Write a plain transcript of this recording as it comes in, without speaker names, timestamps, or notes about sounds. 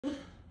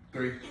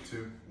3,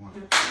 2,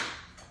 1.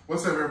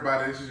 What's up,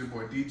 everybody? This is your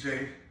boy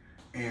DJ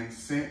and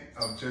Cynt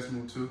of Just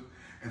Move 2.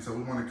 And so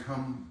we want to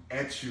come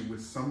at you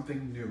with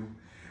something new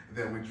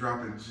that we're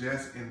dropping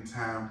just in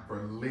time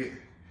for Lit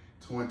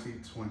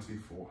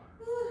 2024.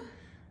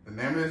 The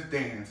name of this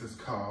dance is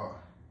called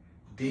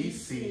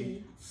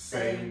DC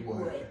Say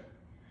What.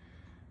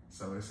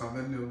 So it's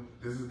something new.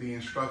 This is the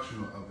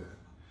instructional of it.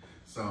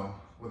 So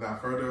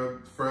without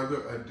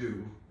further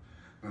ado,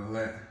 I'm gonna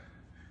let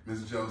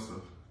Ms.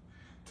 Joseph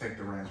take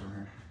the reins from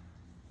here.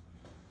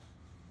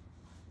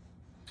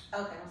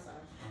 Okay, I'm sorry.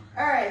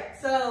 Okay. All right,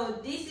 so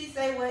DC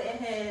Say What,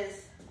 it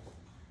has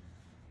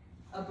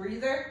a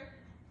breather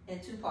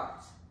and 2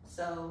 parts.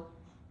 So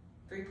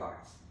 3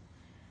 parts.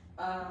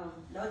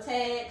 No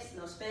tags,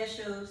 no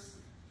specials.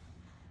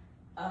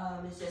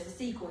 It's just a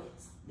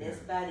sequence. That's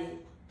about it.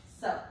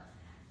 So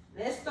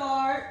let's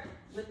start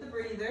with the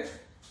breather.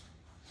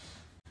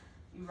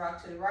 You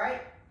rock to the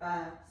right,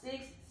 5,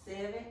 6,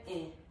 7,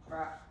 and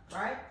rock,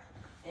 right,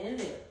 and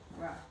left,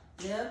 rock,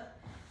 left,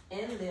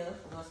 and left.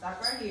 We're gonna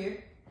stop right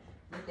here.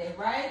 With that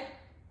right,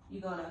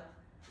 you're gonna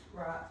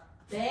rock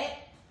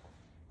back,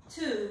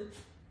 2,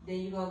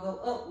 then you're gonna go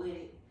up with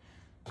it.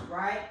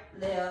 Right,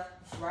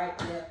 left,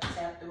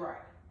 tap the right.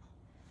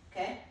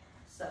 Okay?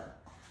 So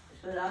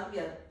let's put it all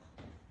together.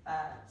 5,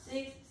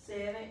 6,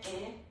 7,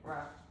 and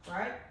rock.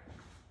 Right,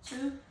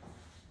 2,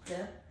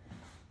 left,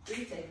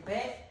 3, take it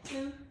back,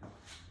 2,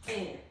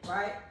 and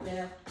right,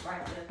 left,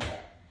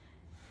 tap.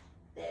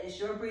 That is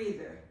your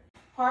breather.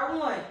 Part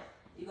 1,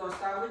 you're gonna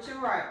start with your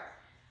right.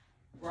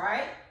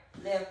 Right,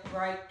 left,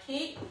 right,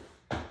 kick,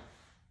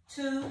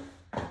 2,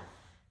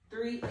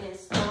 3, and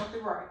stomp the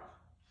right.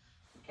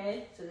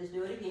 Okay, so let's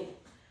do it again.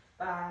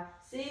 5,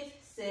 6,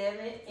 7,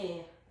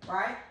 and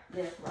right,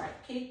 left,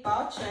 right, kick,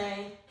 ball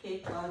chain,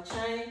 kick,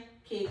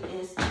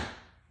 and stomp.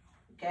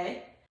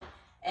 Okay,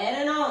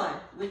 adding on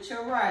with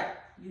your right,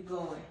 you're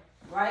going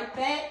right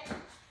back,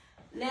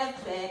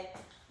 left back,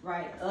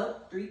 right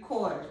up,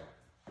 3/4,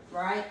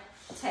 right,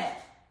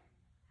 tap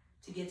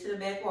to get to the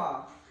back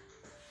wall.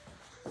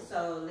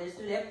 So let's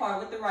do that part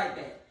with the right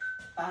back.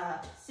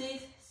 5,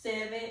 6,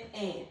 7,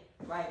 and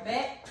right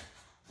back,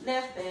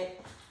 left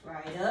back,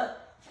 right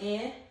up,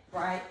 and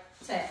right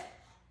tap.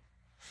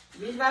 The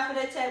reason why for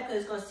that tap,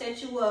 because it's going to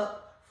set you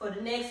up for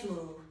the next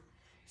move.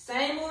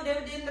 Same move that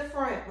we did in the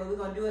front, but we're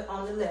going to do it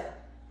on the left.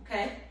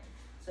 Okay?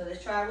 So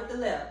let's try it with the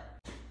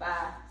left.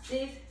 5,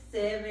 6,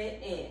 7,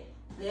 and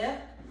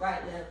left,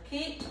 right, left,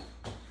 kick,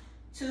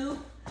 2,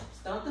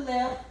 stomp the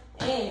left,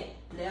 and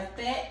left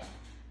back,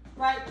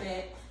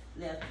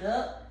 left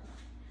up,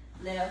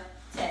 left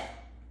tap.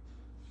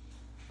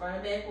 Front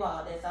and back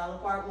wall, that's all in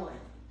part 1.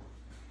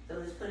 So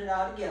let's put it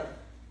all together.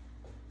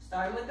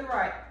 Starting with the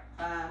right.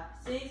 5,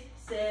 6,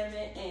 7,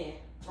 and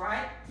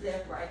right,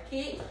 left, right,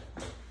 kick,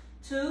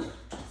 2,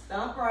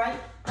 stomp right,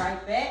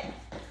 back,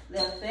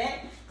 left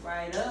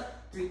right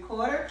up,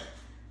 3/4,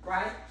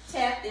 right,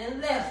 tap,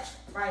 then left,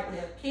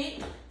 left,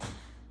 kick,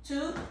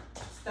 2,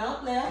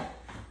 stomp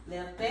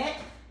left back,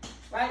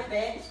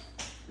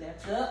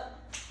 left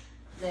up,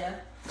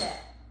 left tap.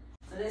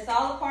 So that's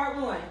all of part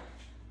 1.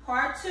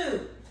 Part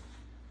 2.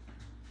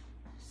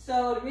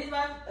 So the reason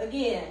why,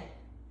 again,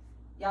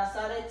 y'all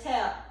saw that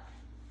tap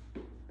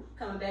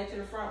coming back to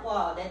the front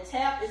wall. That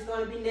tap is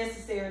going to be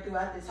necessary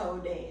throughout this whole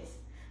dance.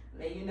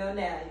 Let you know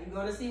now. You're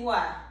going to see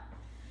why.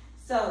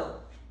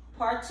 So,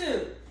 part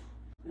 2.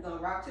 We're going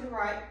to rock to the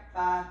right.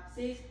 5,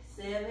 6,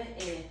 7,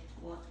 and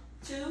 1,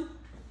 2,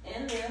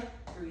 and left.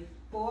 3,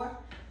 4.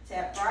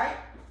 Tap right,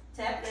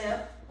 tap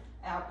left,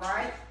 out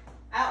right,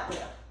 out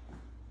left.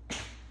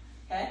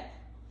 Okay?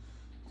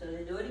 So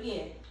let's do it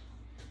again.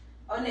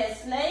 On that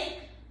snake,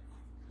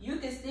 you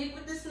can stick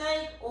with the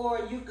snake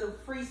or you can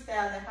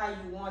freestyle it how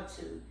you want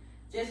to.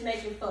 Just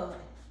make it fun.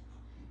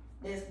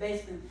 That's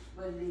basically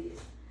what it is.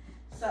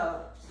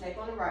 So, snake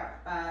on the right.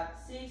 5,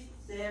 6,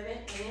 7,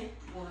 and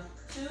 1,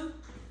 2,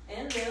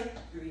 and left.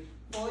 3,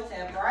 4,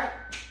 tap right,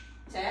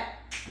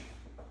 tap,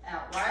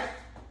 out right,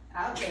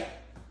 out left.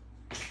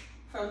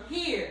 From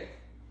here,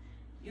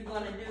 you're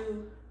gonna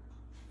do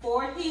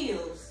 4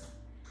 heels.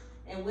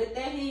 And with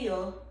that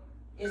heel,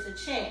 it's a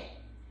chant.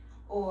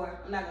 Or,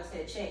 I'm not gonna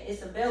say a chant,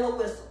 it's a bell or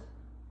whistle,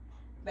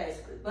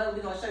 basically. But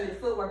we're gonna show you the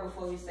footwork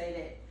before we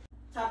say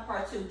that. Top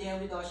part 2, then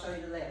we're gonna show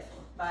you the last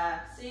one. 5,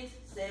 6,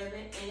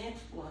 7, and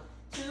 1,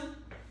 2,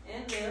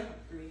 and left.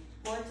 3,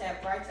 4,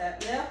 tap right,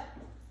 tap left.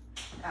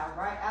 Out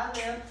right, out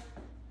left.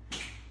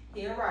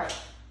 Heel right.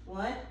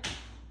 1,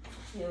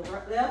 heel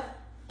right, left.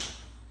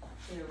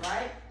 Heel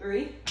right,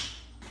 3,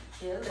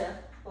 heel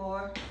left,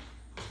 4,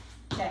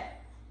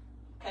 tap.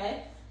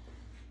 Okay?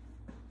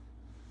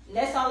 And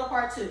that's all of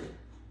part 2.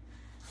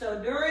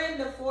 So during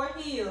the 4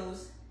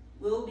 heels,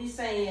 we'll be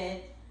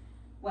saying,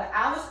 well,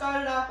 I would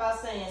start it off by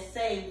saying,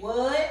 say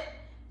what,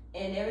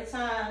 and every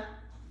time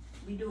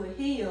we do a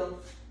heel,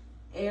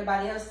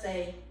 everybody else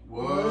say,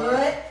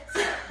 what?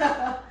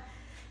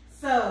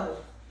 So,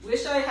 we'll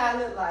show you how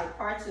it look like,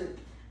 part 2.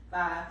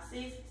 5,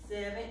 6,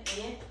 7,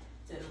 and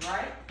to the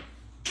right,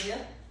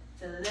 left,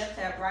 to the left,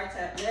 tap right,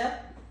 tap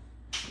left,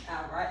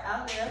 out right,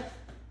 out left,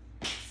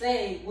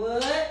 Say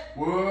what?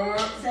 What?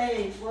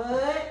 Say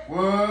what?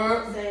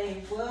 What?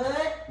 Say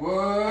what?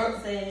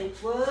 What? Say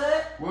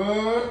what?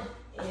 What?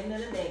 End of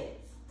the dance.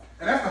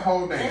 And that's the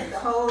whole dance.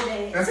 That's the whole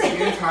dance. That's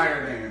the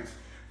entire dance.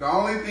 The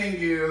only thing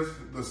is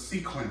the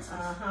sequences.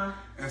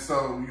 And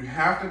so you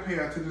have to pay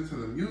attention to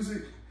the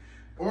music,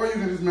 or you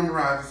can just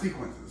memorize the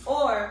sequences.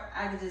 Or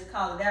I can just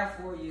call it out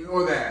for you.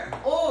 Or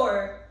that.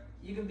 Or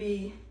you can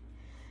be,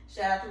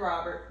 shout out to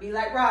Robert, be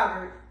like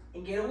Robert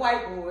and get a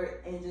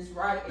whiteboard and just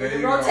write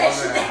in the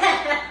rotation down.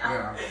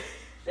 Yeah.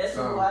 That's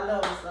so, I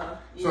love it. So,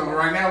 yeah. So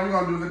right now we're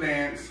going to do the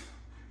dance,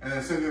 and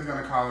then Cynthia's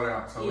going to call it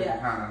out so we can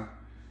kind of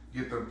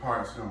get the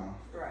parts going.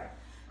 Right.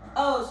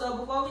 Oh, so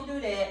before we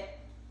do that,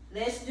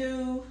 let's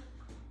do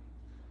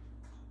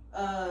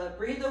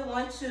breather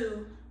 1,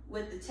 2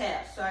 with the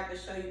tap so I can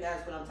show you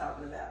guys what I'm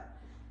talking about.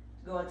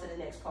 Going to the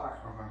next part.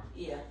 Okay.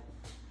 Yeah.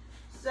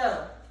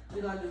 So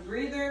we're gonna do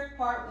breather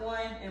part 1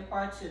 and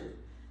part 2.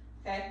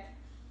 Okay.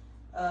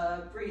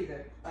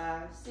 Breather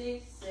 5,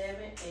 6, 7,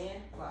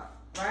 and rock.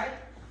 Right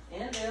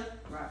and left,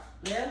 rock,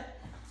 left.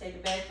 Take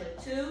it back for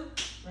the 2.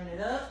 Run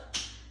it up.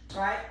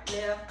 Right,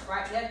 left,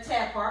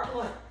 tap part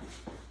 1.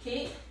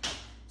 Kick,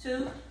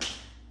 2.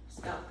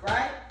 Stomp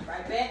right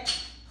back,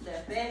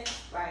 left,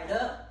 right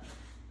up,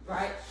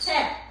 right,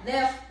 tap,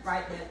 left,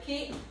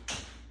 kick,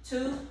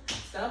 2,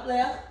 stomp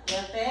left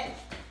back,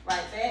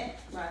 right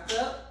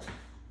up,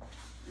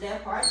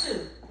 left part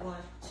 2, 1,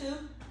 2,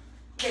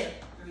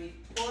 left, 3,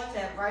 4,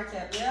 tap right,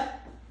 tap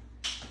left,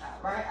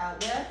 out right,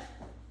 out left,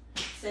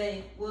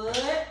 say what,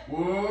 say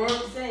what,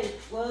 say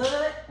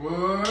what,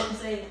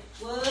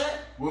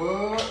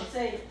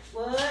 say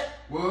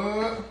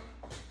what,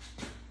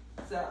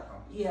 so,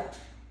 yeah.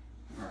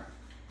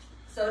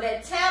 So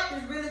that tap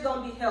is really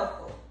going to be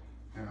helpful.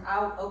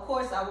 Yeah. Of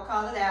course, I will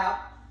call it out.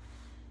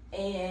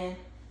 And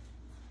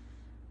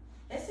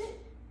that's it.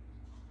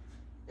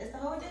 That's the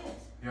whole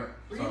dance. Yep.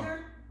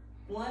 Breather,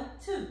 1,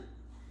 2.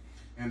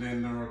 And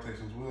then the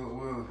rotations.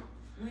 We'll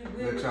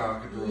let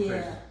y'all get the rotation.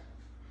 Yeah.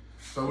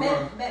 So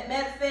matter of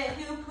fact,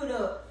 he'll put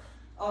up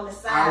on the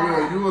side. I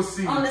will. You will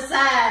see. On the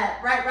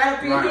side, right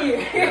up in here.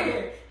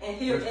 Yeah.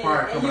 And you'll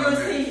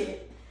see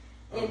it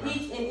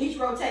in each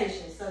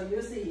rotation. So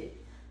you'll see it.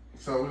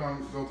 So we're going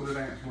to go through the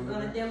dance. We're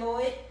going to demo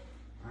it.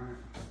 All right.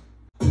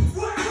 5,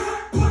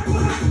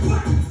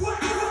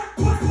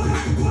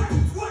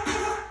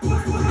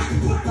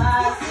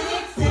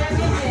 6,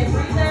 7, and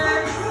breather.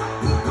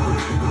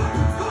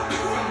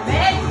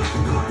 Back.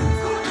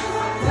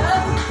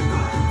 Up.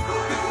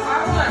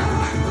 Part 1.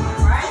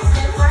 Right,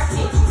 step, right,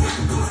 kick.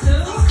 2,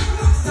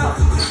 go.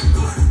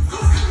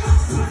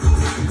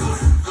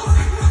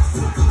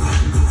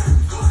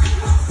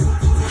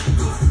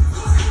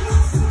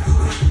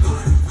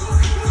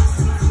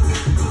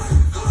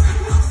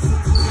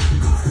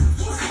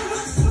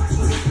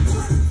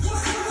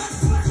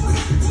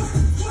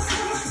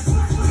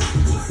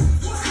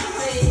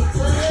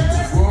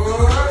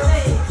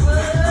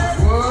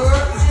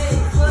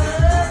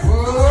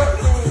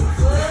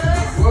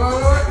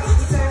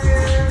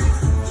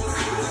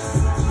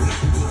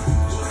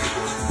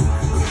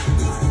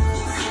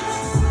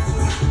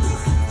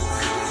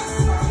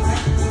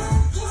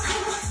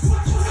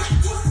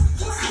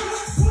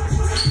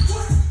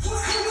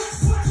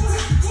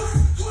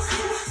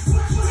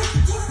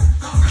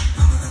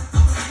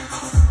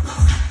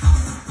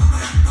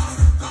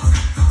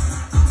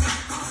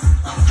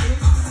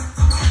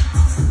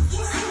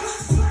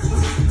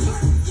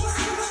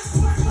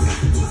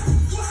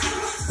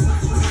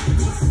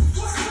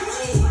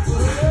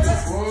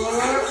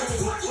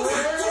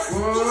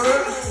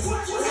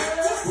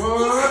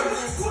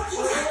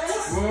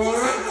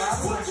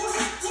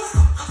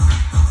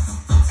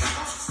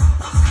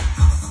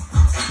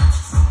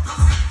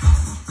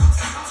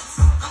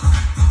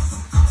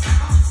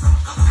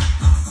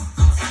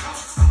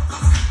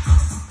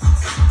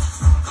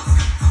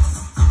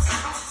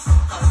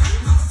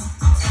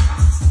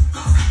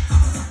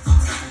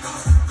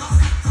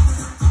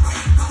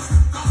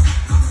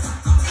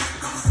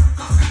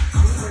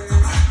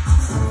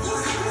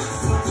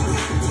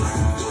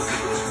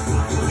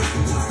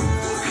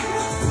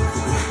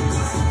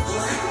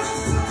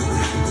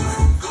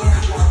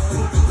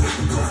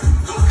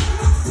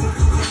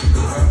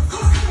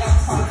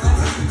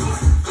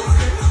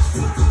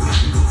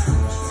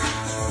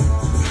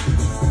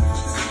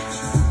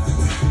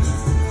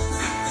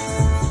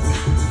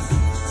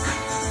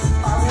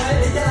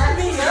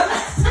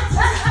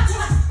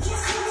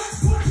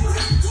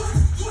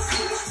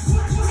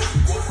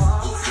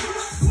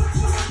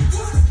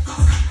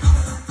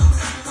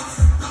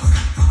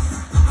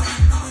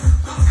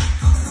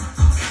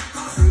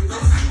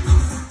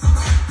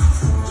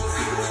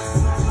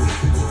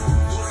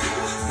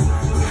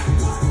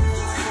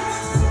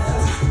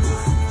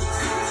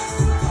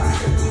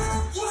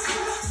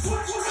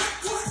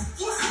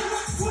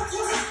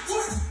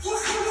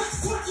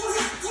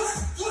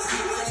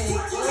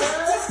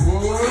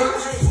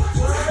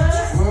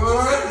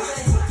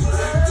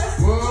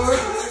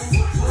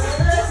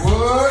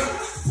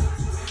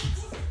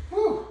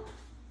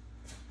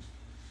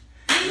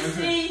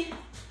 DC.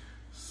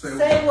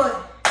 Say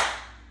what?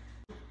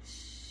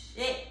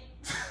 Shit.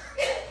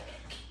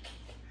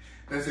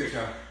 That's it,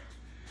 y'all.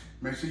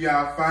 Make sure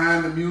y'all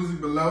find the music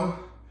below.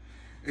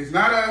 It's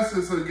not us,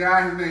 it's a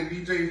guy, his name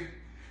DJ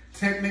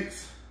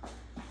Technics.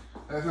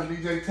 That's not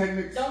DJ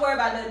Technics. Don't worry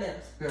about nothing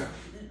else. Yeah.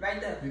 Right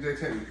there. DJ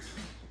Technics.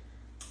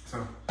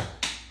 So,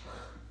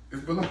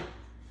 it's below.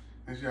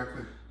 Make sure y'all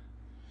click.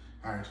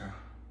 All right, y'all.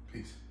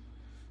 Peace.